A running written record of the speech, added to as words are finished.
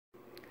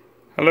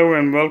Hello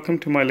and welcome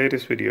to my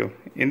latest video.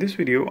 In this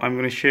video I'm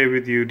going to share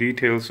with you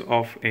details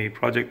of a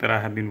project that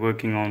I have been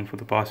working on for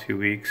the past few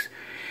weeks.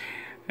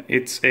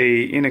 It's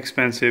a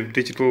inexpensive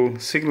digital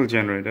signal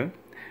generator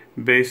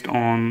based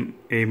on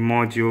a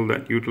module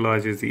that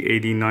utilizes the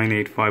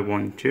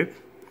AD9851 chip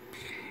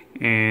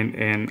and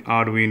an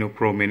Arduino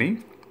Pro Mini.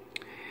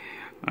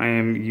 I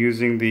am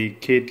using the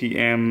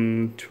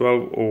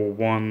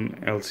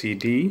KTM1201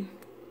 LCD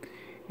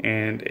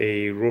and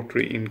a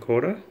Rotary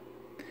encoder.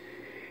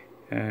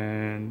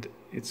 And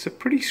it's a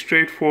pretty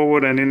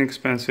straightforward and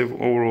inexpensive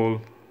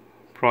overall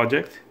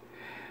project.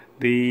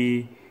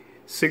 The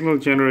signal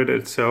generator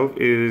itself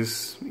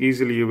is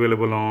easily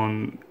available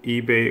on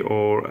eBay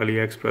or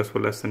AliExpress for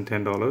less than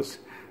 $10.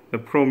 The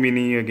Pro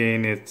Mini,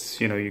 again, it's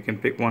you can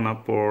pick one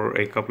up for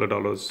a couple of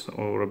dollars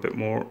or a bit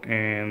more,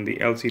 and the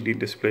LCD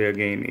display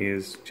again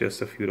is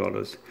just a few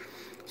dollars.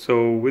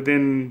 So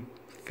within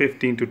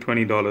 $15 to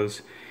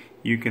 $20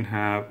 you can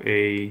have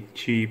a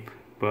cheap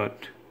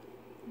but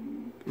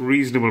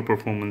reasonable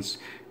performance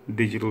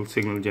digital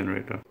signal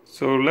generator.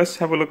 So let's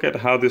have a look at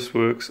how this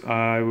works.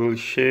 I will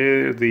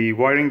share the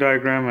wiring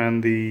diagram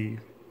and the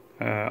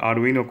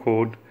Arduino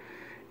code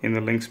in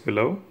the links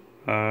below.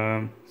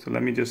 So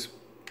let me just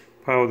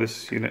power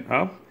this unit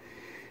up.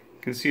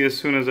 You can see as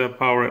soon as I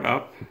power it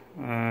up,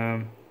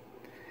 on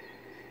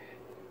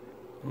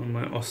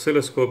my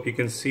oscilloscope you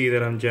can see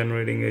that I'm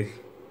generating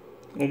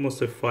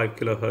almost a 5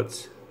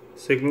 kilohertz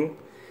signal.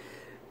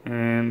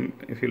 And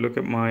if you look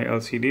at my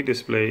LCD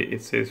display,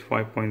 it says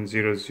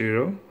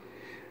 5.00,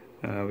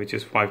 which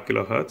is 5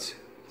 kilohertz.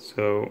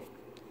 So,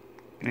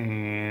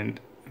 and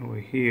over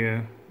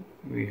here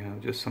we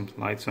have just some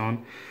lights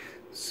on.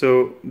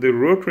 So the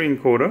rotary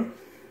encoder,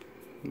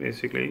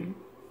 basically,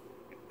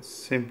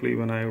 simply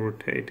when I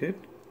rotate it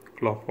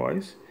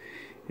clockwise,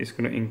 is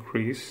going to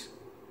increase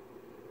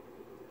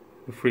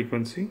the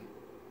frequency,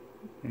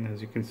 and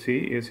as you can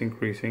see, it's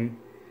increasing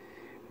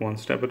one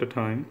step at a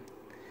time.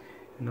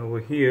 And over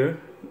here,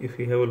 if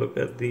you have a look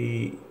at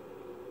the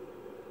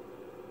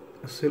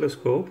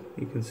oscilloscope,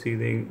 you can see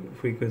the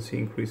frequency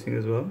increasing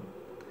as well.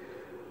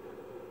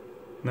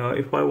 Now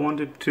if I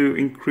wanted to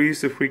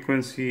increase the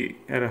frequency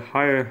at a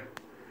higher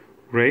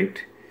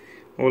rate,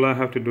 all I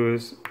have to do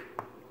is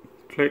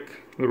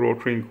click the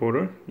rotary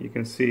encoder. You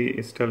can see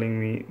it's telling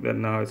me that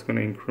now it's going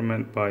to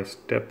increment by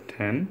step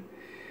 10,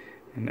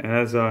 and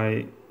as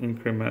I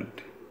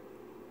increment,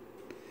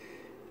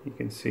 you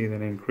can see that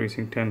I'm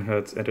increasing 10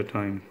 Hertz at a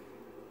time.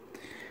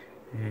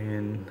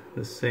 And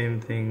the same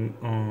thing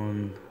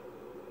on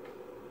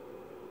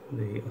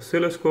the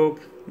oscilloscope,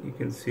 you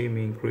can see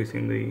me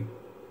increasing the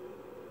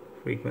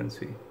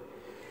frequency.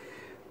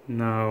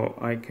 Now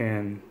I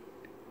can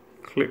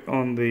click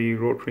on the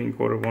rotary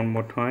encoder one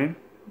more time,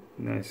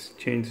 and I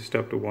change the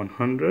step to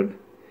 100,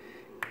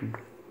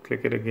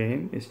 click it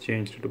again, it's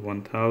changed to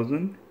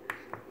 1000,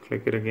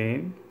 click it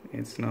again,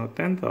 it's now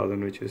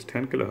 10,000, which is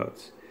 10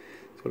 kilohertz.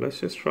 So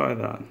let's just try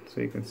that. So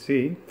you can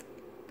see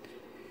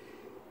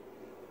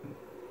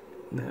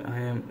that I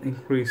am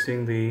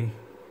increasing the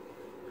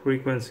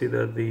frequency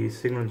that the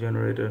signal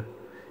generator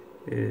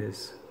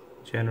is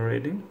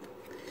generating.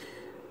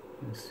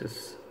 Let's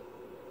just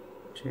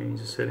change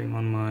the setting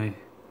on my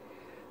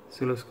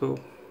oscilloscope.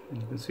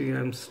 You can see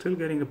I'm still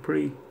getting a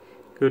pretty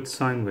good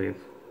sine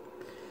wave.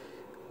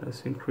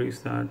 Let's increase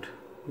that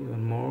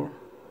even more.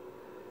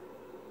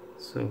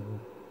 So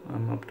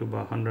I'm up to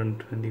about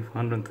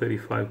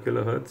 135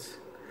 kilohertz.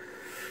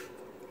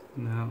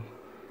 Now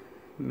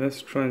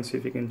let's try and see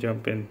if we can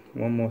jump in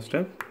one more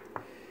step.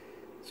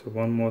 So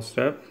one more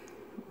step,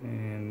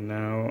 and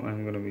now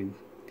I'm going to be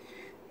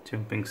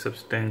jumping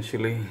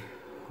substantially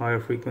higher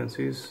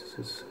frequencies. This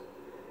is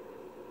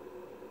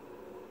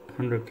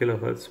 100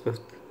 kilohertz per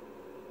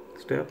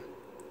step.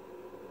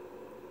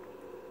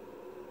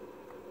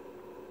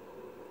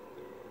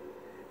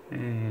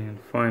 And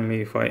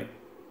finally, if I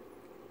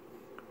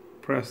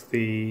press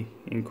the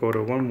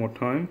encoder one more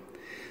time,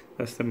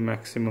 that's the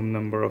maximum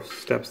number of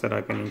steps that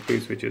I can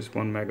increase, which is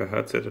 1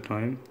 megahertz at a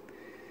time.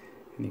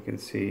 And you can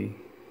see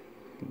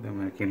that I'm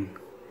making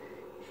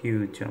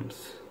huge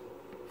jumps.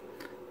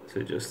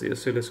 So adjust the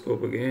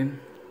oscilloscope again.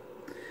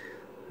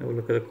 Have a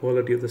look at the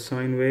quality of the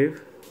sine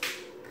wave.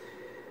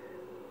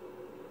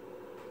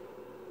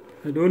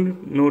 I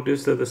don't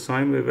notice that the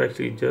sine wave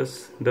actually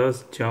just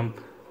does jump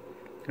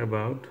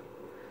about.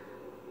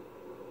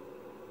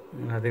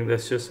 I think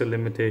that's just a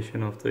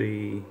limitation of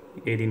the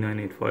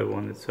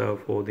AD9851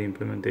 itself, or the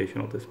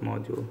implementation of this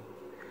module.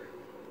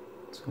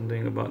 So I'm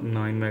doing about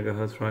 9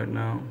 megahertz right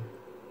now.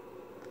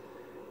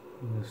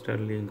 I'm going to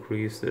steadily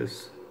increase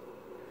this.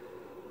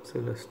 So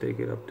let's take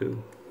it up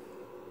to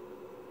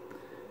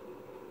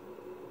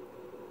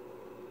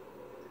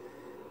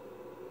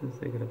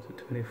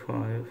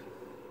 25,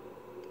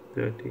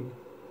 30.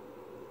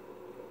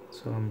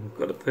 So I've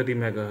got a 30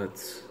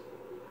 megahertz.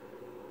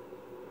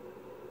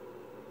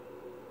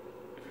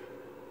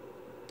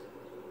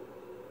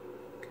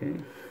 Okay,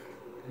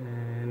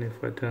 and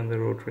if I turn the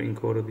rotary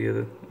encoder the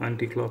other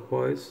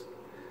anti-clockwise,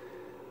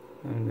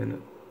 I'm going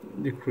to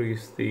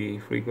decrease the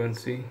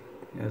frequency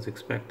as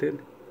expected.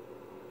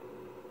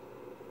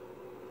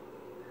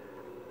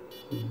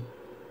 There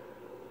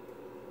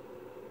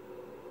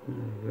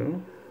we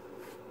go.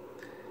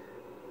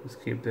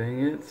 Just keep doing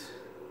it.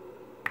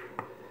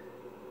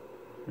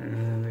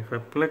 And if I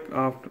click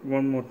after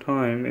one more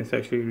time, it's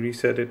actually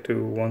reset it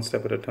to one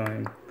step at a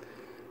time.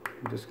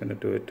 I'm just going to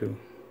do it to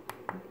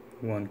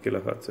 1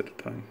 kilohertz at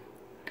a time.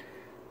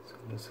 So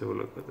let's have a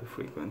look at the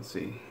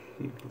frequency.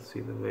 You can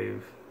see the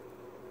wave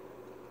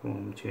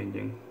form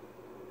changing.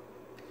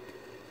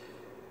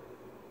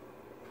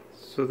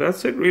 So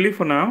that's it really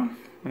for now.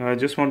 I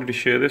just wanted to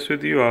share this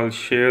with you. I'll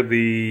share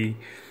the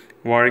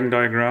wiring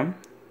diagram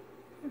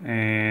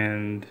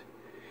and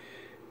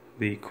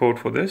the code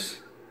for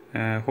this.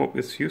 I hope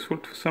it's useful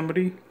to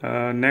somebody.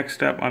 Next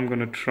step, I'm going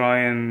to try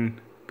and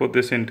put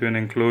this into an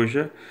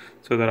enclosure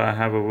so that I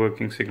have a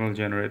working signal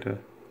generator.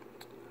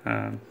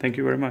 Thank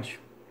you very much.